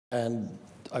And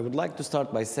I would like to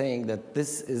start by saying that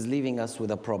this is leaving us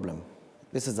with a problem.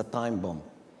 This is a time bomb.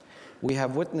 We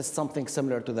have witnessed something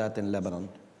similar to that in Lebanon.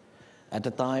 At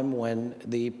a time when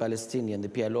the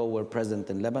PLO were present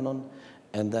in Lebanon,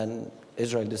 and then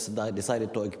Israel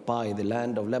decided to occupy the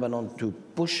land of Lebanon to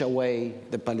push away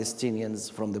the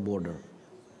Palestinians from the border.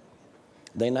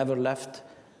 They never left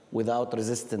without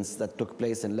resistance that took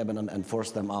place in Lebanon and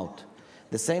forced them out.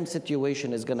 The same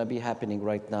situation is going to be happening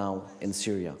right now in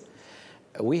Syria.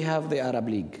 We have the Arab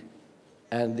League,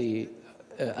 and the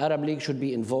Arab League should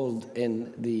be involved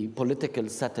in the political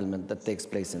settlement that takes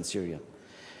place in Syria.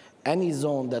 Any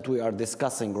zone that we are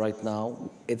discussing right now,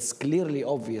 it's clearly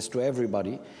obvious to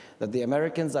everybody that the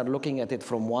Americans are looking at it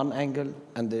from one angle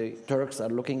and the Turks are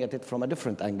looking at it from a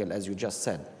different angle, as you just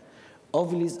said.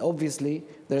 Obviously,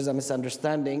 there's a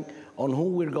misunderstanding on who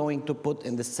we're going to put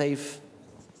in the safe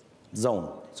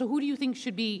zone. So who do you think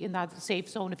should be in that safe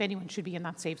zone, if anyone should be in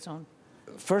that safe zone?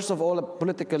 First of all, a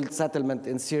political settlement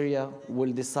in Syria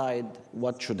will decide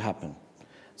what should happen.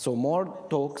 So more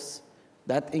talks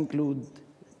that include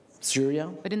Syria.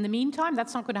 But in the meantime,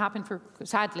 that's not going to happen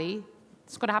sadly,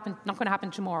 it's not going to happen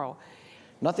tomorrow.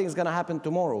 Nothing's going to happen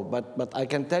tomorrow, but I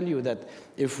can tell you that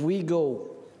if we go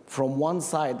from one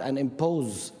side and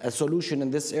impose a solution in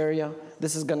this area,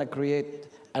 this is going to create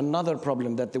another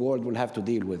problem that the world will have to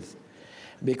deal with.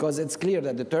 Because it's clear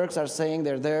that the Turks are saying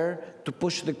they're there to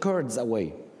push the Kurds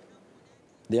away.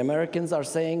 The Americans are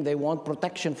saying they want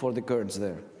protection for the Kurds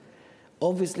there.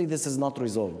 Obviously, this is not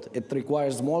resolved. It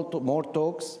requires more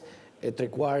talks, it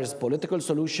requires political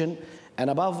solution, and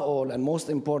above all, and most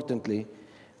importantly,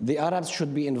 the Arabs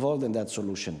should be involved in that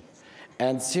solution.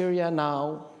 And Syria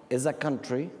now is a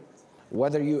country,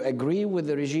 whether you agree with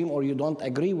the regime or you don't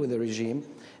agree with the regime,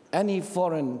 any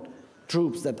foreign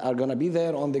troops that are going to be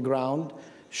there on the ground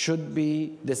should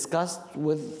be discussed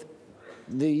with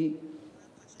the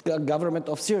government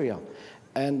of Syria.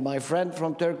 And my friend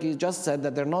from Turkey just said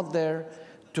that they're not there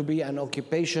to be an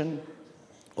occupation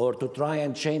or to try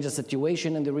and change a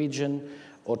situation in the region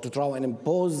or to try and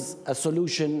impose a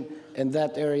solution in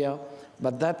that area,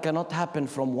 but that cannot happen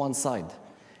from one side.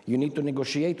 You need to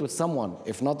negotiate with someone,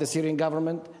 if not the Syrian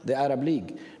government, the Arab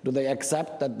League. Do they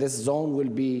accept that this zone will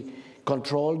be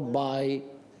controlled by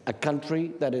a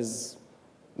country that is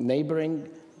neighboring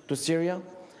to Syria?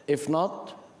 If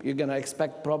not, you're going to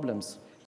expect problems.